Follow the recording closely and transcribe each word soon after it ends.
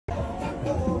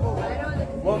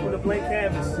welcome to Blank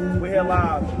Canvas. We're here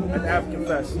live at the African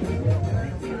Fest.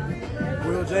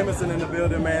 Will Jameson in the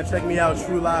building, man. Check me out,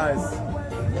 TruLies.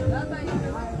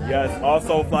 Yes,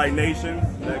 also Fli Nation,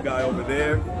 that guy over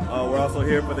there. We're also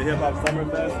here for the Hip Hop Summer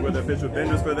Fest. We're the official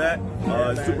vendors for that.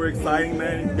 It's super exciting,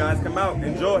 man. You guys come out,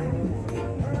 enjoy.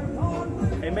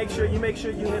 And make sure you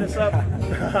hit us up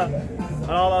on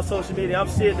all our social media. I'm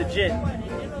Sid the Gent.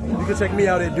 You can check me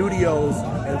out at Dudios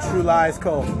and TruLies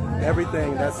Co.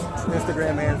 Everything. That's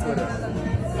Instagram and Twitter.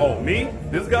 Oh, me?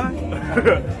 This guy?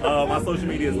 My social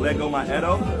media is Lego My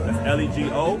Edo. That's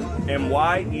LEGOMYEDO.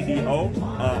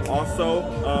 Also,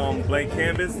 Blank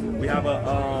Canvas. We have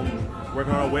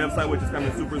working on a website which is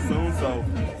coming super soon, so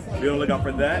be on the lookout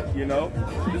for that. You know,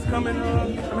 just come and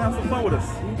have some fun with us.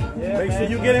 Yeah, Make sure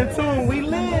you get in tune. We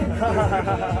live.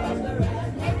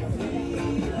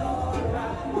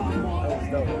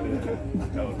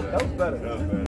 That was better.